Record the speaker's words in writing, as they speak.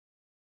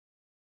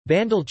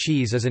Bandel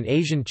cheese is an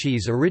Asian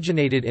cheese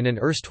originated in an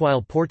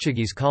erstwhile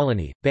Portuguese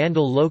colony,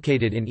 Bandel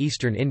located in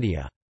eastern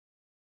India.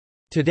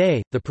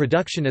 Today, the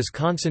production is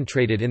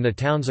concentrated in the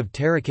towns of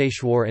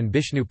Tarakeshwar and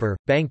Bishnupur,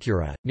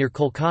 Bankura, near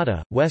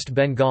Kolkata, West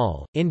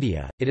Bengal,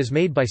 India. It is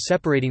made by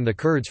separating the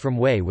curds from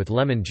whey with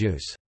lemon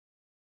juice.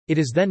 It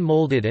is then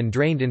molded and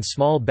drained in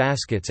small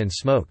baskets and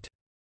smoked.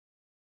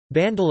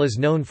 Bandel is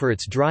known for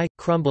its dry,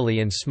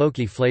 crumbly and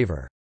smoky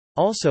flavor.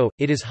 Also,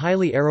 it is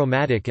highly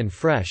aromatic and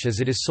fresh as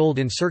it is sold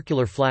in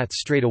circular flats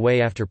straight away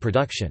after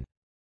production.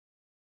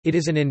 It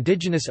is an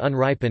indigenous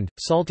unripened,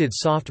 salted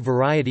soft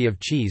variety of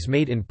cheese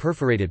made in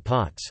perforated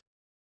pots.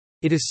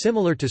 It is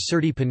similar to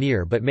surti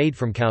paneer but made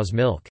from cow's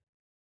milk.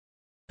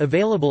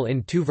 Available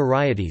in two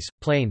varieties,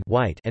 plain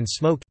white and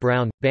smoked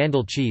brown,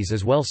 Bandel cheese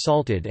is well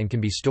salted and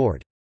can be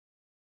stored.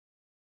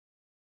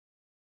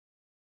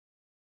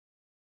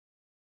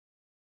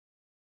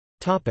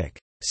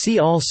 See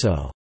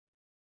also: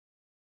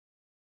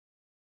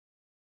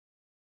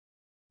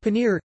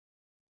 Paneer,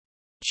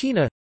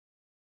 China,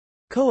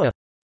 Koa,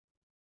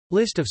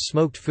 List of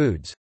smoked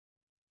foods,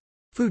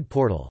 Food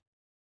portal.